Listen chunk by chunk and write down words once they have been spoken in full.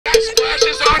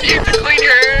Splashes on you to clean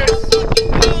your hair.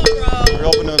 You're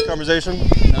open to a conversation?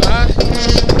 Huh?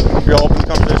 You're open to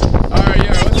conversation? Alright,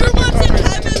 yeah. If you're what's in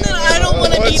heaven, then I don't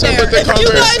want to be there. If you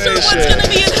guys are what's going to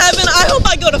be in heaven, I hope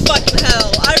I go to fucking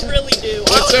hell. I really do.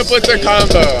 What's up with the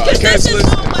combo? Because this is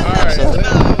what my heart's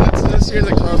about. Let's hear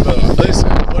the combo.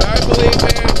 Listen, what I believe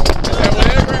in is that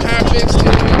whatever happens to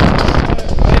you,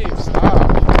 hey, stop.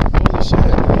 Holy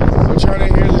shit. I'm trying to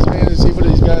hear this man and see what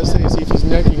he's got to say, see if he's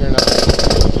necking or not.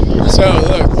 So,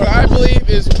 look, what I believe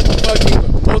is fucking,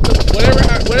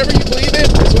 whatever you believe in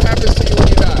is what happens to you when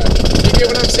you die. You get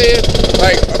what I'm saying?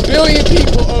 Like, 1 billion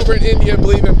people over in India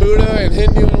believe in Buddha and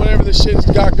Hindu and whatever the shit's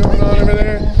got going on over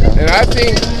there. And I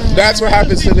think that's what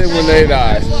happens to them when they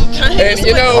die. And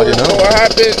you know what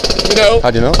happened, you know?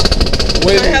 How do you know?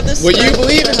 When what you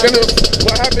believe is gonna,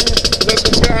 what happens, that's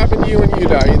what's gonna happen to you when you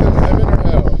die, either heaven or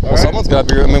hell. Well, someone's got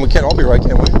to be, I mean, we can't all be right,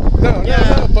 can we? No,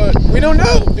 but we don't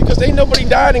know because ain't nobody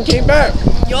died and came back.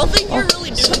 Y'all think you're really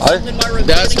doing something by recording?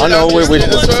 That's what I know that's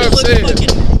what I'm saying.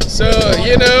 So,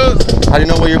 you know. How do you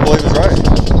know what you believe is right?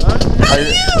 How do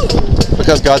you?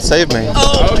 Because God saved me.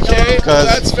 Oh, okay, well,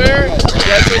 that's fair.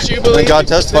 That's what you believe. And God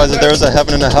testifies that there is a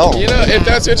heaven and a hell. You know, if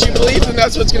that's what you believe, then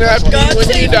that's what's going to happen to you when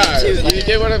you die. You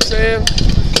get what I'm saying?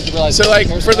 So, like,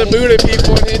 for the Buddha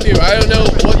people in Hindu, I don't know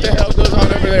what the hell goes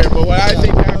on over there, but what I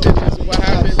think happens is what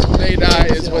happens when they die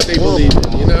is what they believe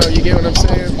in. You know, you get what I'm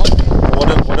saying? What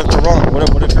if they're wrong? What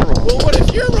if you're wrong? Well, what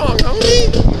if you're wrong,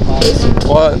 homie?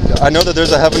 Well, I know that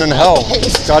there's a heaven and hell.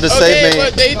 God has saved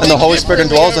me, and the Holy Spirit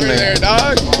indwells in me. There,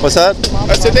 dog. What's that?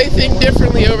 I said they think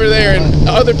differently over there, and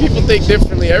other people think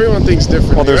differently. Everyone thinks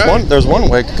differently. Well, there's one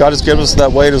way. God has given us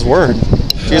that way in His Word.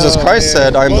 Jesus Christ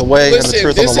said, "I am the way and the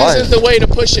truth and the life." This isn't the way to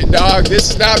push it, dog.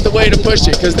 This is not the way to push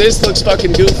it, because this looks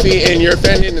fucking goofy, and you're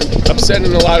offending and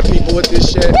upsetting a lot of people with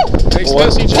this shit.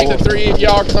 Especially just the three of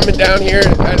y'all coming down here.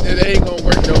 It ain't gonna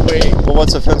work no way. Well,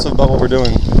 what's offensive about what we're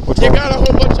doing? You got a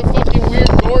whole bunch of fucking weird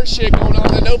gore shit going on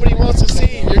that nobody wants to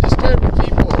see. You're disturbing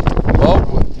people. Well,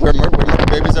 we're murdering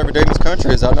babies every day in this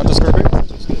country. Is that not disturbing?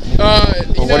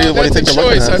 What do you think they're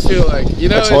looking at? I feel like, you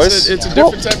know, choice? It's a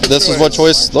different type of choice. This is what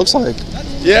choice looks like.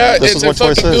 Yeah, it's a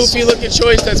fucking goofy looking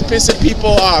choice that's pissing people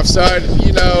off. So,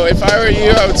 you know, if I were you,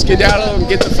 I would skedaddle and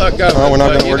get the fuck up. No, we're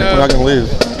not gonna leave.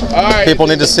 All right, people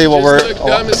need to see what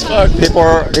dumb as fuck.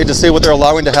 People need to see what they're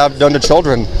allowing to have done to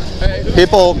children.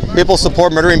 People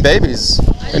support murdering babies.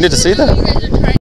 They need to see that.